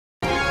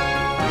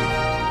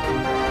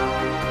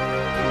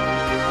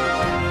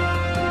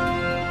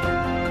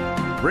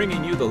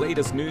bringing you the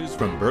latest news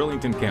from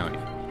Burlington County.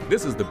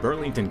 This is the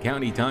Burlington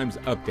County Times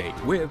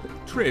Update with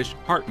Trish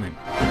Hartman.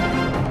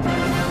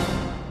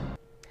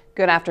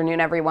 Good afternoon,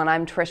 everyone.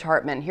 I'm Trish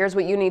Hartman. Here's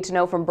what you need to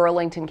know from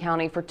Burlington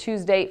County for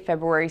Tuesday,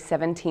 February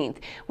 17th.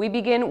 We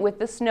begin with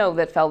the snow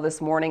that fell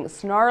this morning,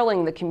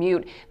 snarling the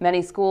commute.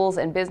 Many schools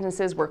and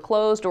businesses were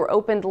closed or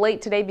opened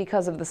late today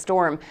because of the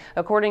storm.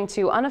 According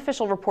to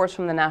unofficial reports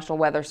from the National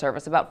Weather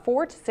Service, about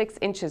 4 to 6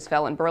 inches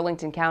fell in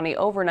Burlington County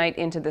overnight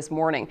into this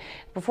morning.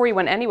 Before you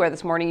went anywhere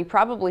this morning, you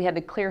probably had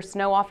to clear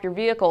snow off your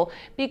vehicle.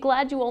 Be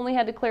glad you only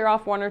had to clear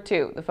off 1 or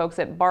 2. The folks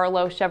at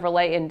Barlow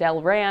Chevrolet in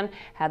Delran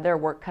had their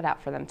work cut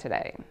out for them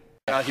today.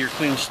 Out here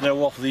cleaning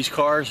snow off of these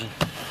cars, and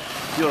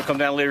you ought to come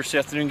down later this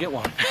afternoon and get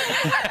one.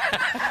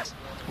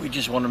 We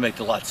just want to make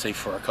the lot safe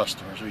for our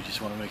customers. We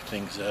just want to make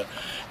things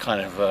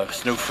kind of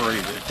snow-free.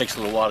 It takes a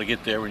little while to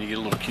get there when you get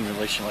a little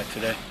accumulation like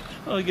today.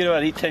 Well, you get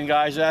about 8-10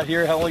 guys out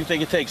here. How long do you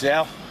think it takes,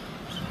 Al?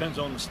 Depends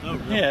on the snow.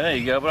 Really. Yeah, there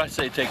you go. But I'd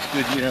say it takes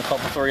good, a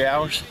couple, 3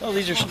 hours. Well,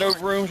 these are snow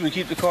brooms. We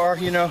keep the car,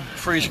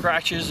 free of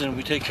scratches, and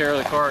we take care of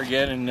the car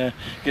again and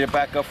get it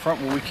back up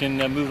front where we can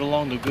move it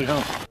along to a good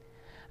home.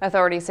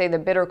 Authorities say the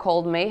bitter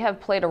cold may have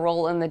played a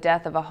role in the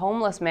death of a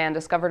homeless man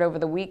discovered over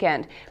the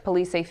weekend.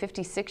 Police say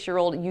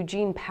 56-year-old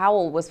Eugene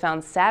Powell was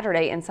found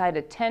Saturday inside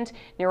a tent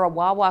near a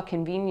Wawa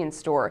convenience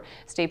store.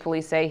 State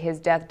police say his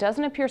death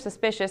doesn't appear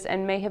suspicious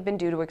and may have been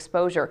due to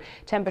exposure.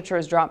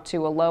 Temperatures dropped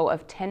to a low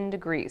of 10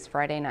 degrees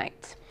Friday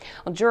night.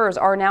 Well, jurors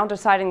are now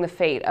deciding the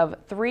fate of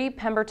 3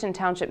 Pemberton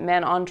Township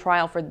men on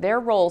trial for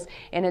their roles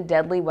in a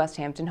deadly West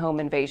Hampton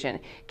home invasion.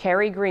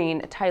 Carrie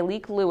Green,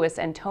 Tyleek Lewis,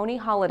 and Tony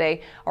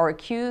Holliday are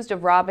accused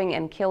of robbing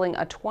and killing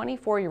a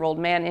 24-year-old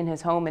man in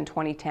his home in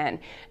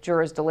 2010.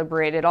 Jurors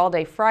deliberated all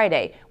day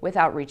Friday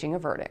without reaching a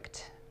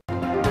verdict.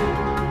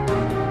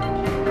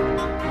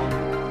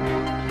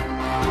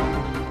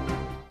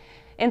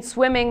 In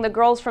swimming, the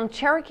girls from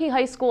Cherokee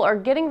High School are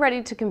getting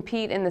ready to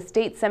compete in the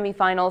state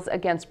semifinals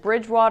against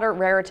Bridgewater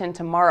Raritan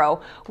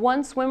tomorrow.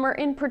 One swimmer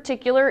in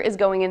particular is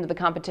going into the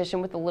competition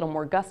with a little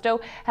more gusto,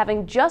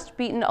 having just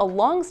beaten a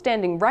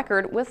long-standing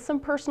record with some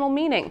personal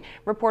meaning.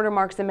 Reporter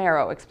Mark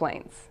Zamero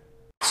explains.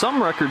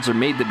 Some records are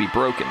made to be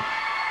broken,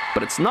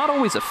 but it's not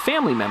always a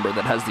family member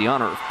that has the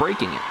honor of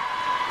breaking it.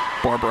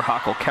 Barbara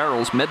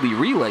Hockle-Carroll's medley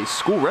relay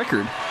school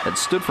record had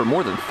stood for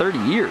more than 30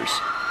 years.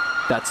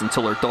 That's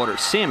until her daughter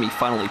Sammy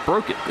finally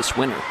broke it this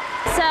winter.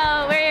 So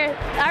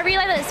our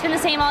relay has been the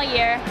same all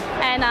year,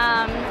 and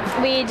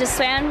we just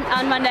swam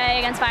on Monday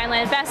against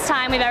Vineland, best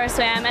time we've ever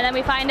swam, and then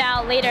we find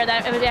out later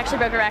that we actually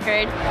broke a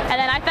record. And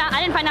then I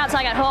didn't find out until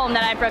I got home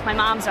that I broke my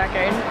mom's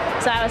record,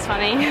 so that was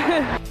funny.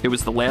 It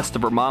was the last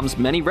of her mom's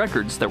many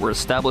records that were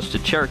established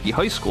at Cherokee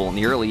High School in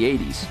the early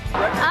 80s.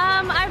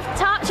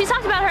 She's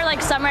talked about her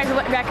summer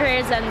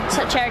records and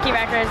Cherokee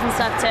records and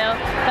stuff too,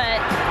 but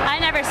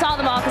I never saw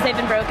them all because they've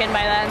been broken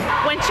by then.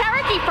 When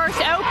Cherokee first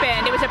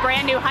opened, it was a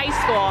brand new high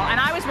school, and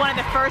I was one of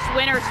the first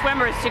winter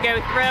swimmers to go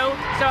through.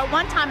 So at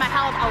one time I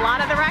held a lot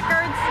of the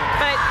records,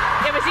 but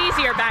it was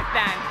easier back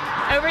then.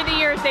 Over the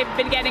years they've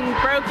been getting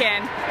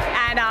broken,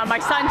 and my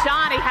son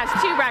Johnny has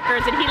 2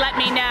 records, and he let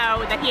me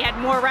know that he had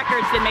more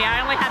records than me. I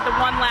only had the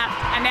 1 left,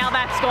 and now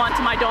that's gone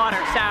to my daughter,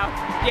 so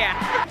yeah.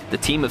 The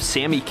team of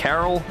Sammy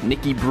Carroll,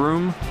 Nikki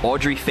Broom,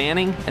 Audrey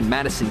Fanning, and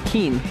Madison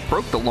Keene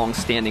broke the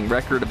long-standing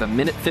record of a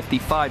minute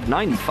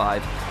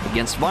 55.95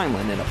 against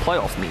Vineland in a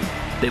playoff meet.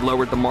 They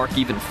lowered the mark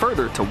even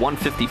further to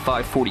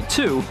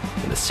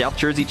 155.42 in the South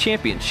Jersey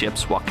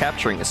Championships while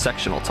capturing a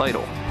sectional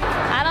title.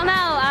 I don't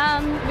know.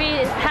 We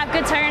have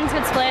good turns,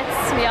 good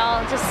splits. We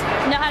all just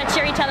know how to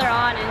cheer each other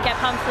on and get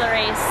pumped for the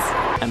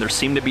race. And there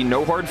seem to be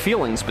no hard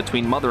feelings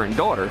between mother and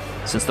daughter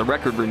since the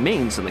record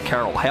remains in the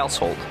Carroll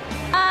household.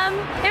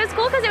 It was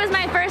cool because it was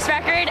my first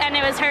record and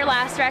it was her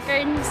last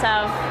record, so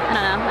I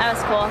don't know, that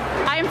was cool.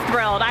 I'm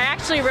thrilled. I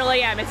actually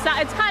really am. It's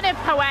kind of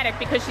poetic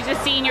because she's a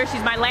senior.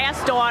 She's my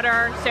last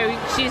daughter, so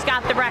she's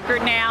got the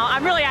record now.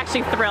 I'm really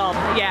actually thrilled,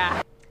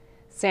 yeah.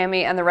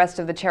 Sammy and the rest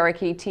of the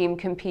Cherokee team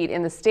compete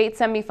in the state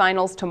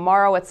semifinals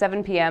tomorrow at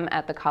 7 p.m.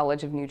 at the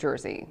College of New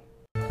Jersey.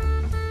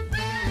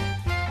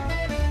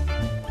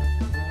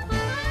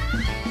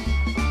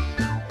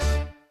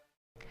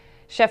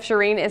 Chef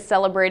Shireen is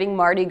celebrating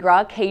Mardi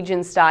Gras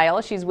Cajun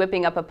style. She's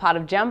whipping up a pot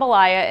of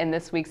jambalaya in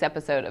this week's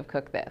episode of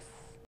Cook This.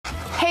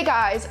 Hey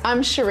guys,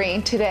 I'm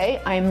Shireen.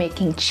 Today I'm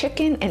making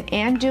chicken and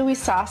andouille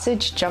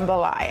sausage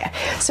jambalaya.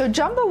 So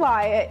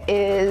jambalaya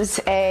is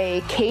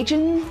a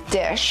Cajun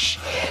dish.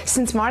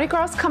 Since Mardi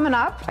Gras is coming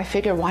up, I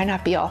figured why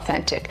not be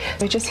authentic.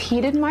 I just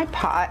heated my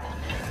pot,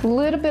 a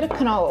little bit of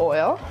canola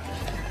oil,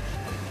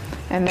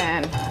 and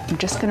then I'm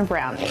just gonna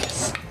brown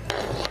these.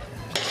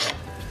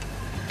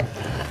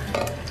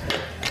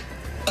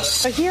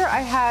 So here I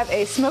have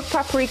a smoked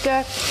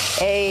paprika,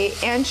 a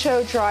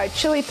ancho dried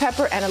chili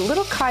pepper, and a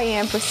little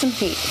cayenne for some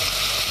heat.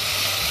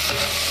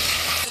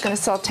 Just gonna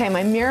saute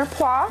my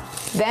mirepoix,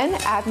 then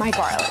add my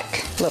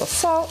garlic. A little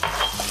salt,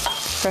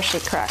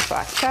 freshly cracked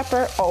black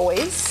pepper,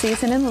 always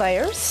season in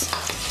layers.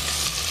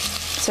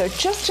 So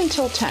just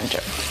until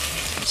tender.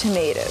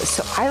 Tomatoes,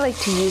 so I like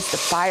to use the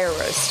fire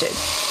roasted.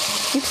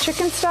 Beef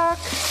chicken stock,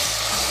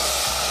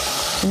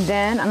 And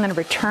then I'm going to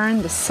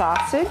return the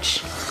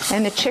sausage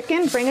and the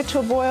chicken, bring it to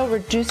a boil,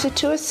 reduce it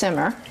to a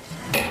simmer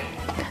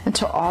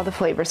until all the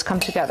flavors come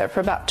together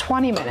for about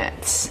 20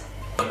 minutes.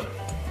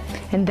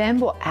 And then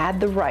we'll add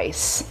the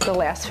rice the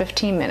last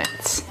 15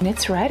 minutes. And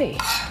it's ready.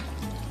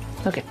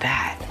 Look at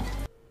that.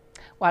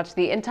 Watch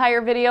the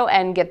entire video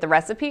and get the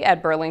recipe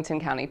at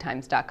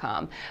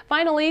burlingtoncountytimes.com.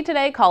 Finally,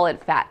 today, call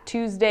it Fat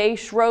Tuesday,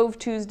 Shrove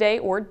Tuesday,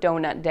 or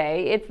Donut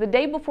Day. It's the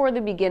day before the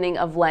beginning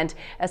of Lent,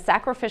 a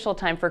sacrificial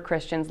time for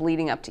Christians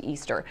leading up to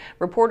Easter.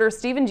 Reporter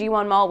Stephen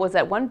Jiwanmal was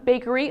at one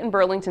bakery in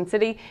Burlington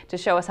City to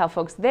show us how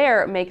folks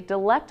there make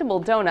delectable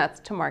donuts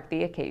to mark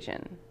the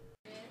occasion.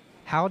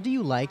 How do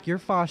you like your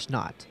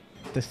Foshnot?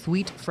 The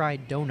sweet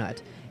fried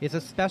donut is a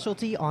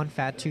specialty on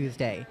Fat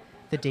Tuesday,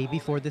 the day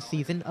before the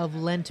season of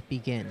Lent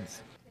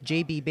begins.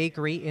 JB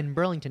Bakery in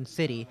Burlington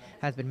City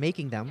has been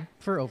making them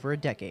for over a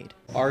decade.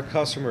 Our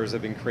customers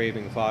have been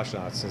craving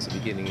Foshnotz since the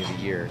beginning of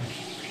the year.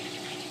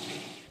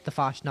 The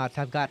Foshnotz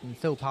have gotten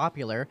so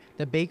popular,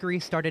 the bakery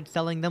started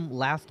selling them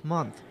last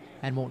month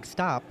and won't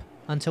stop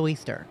until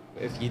Easter.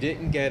 If you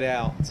didn't get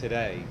out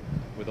today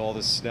with all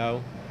the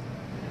snow,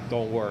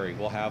 don't worry.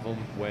 We'll have them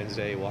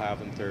Wednesday, we'll have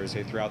them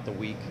Thursday, throughout the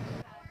week.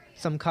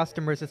 Some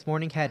customers this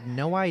morning had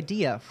no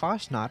idea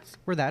Foshnotz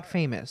were that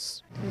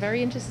famous. I'm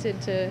very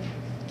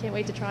can't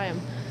wait to try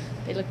them.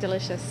 They look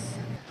delicious.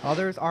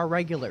 Others are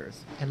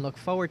regulars and look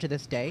forward to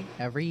this day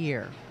every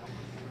year.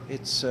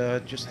 It's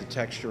just the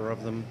texture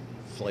of them,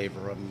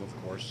 flavor of them,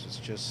 of course. It's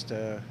just,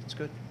 it's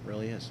good, it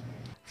really is.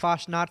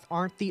 Foshnotz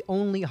aren't the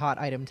only hot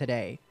item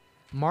today.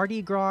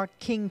 Mardi Gras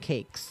king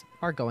cakes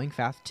are going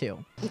fast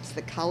too. It's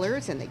the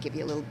colors, and they give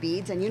you little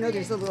beads, and you know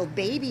there's a little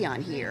baby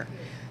on here.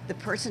 The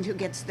person who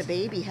gets the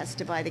baby has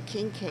to buy the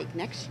king cake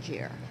next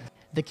year.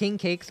 The king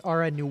cakes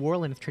are a New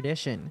Orleans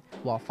tradition,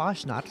 while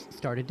Foshnotz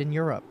started in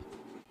Europe.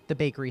 The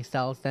bakery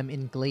sells them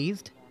in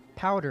glazed,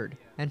 powdered,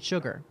 and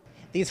sugar.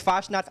 These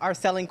Foshnotz are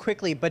selling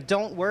quickly, but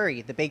don't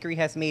worry. The bakery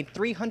has made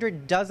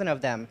 300 dozen of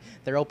them.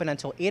 They're open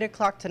until 8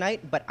 o'clock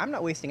tonight, but I'm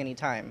not wasting any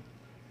time.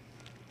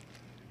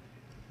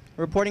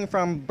 Reporting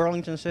from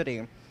Burlington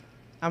City,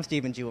 I'm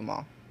Stephen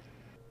Jiwanmal.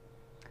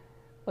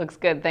 Looks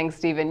good. Thanks,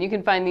 Stephen. You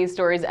can find these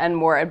stories and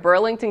more at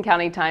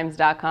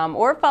burlingtoncountytimes.com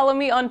or follow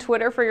me on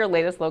Twitter for your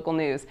latest local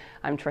news.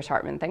 I'm Trish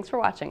Hartman. Thanks for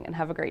watching and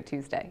have a great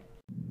Tuesday.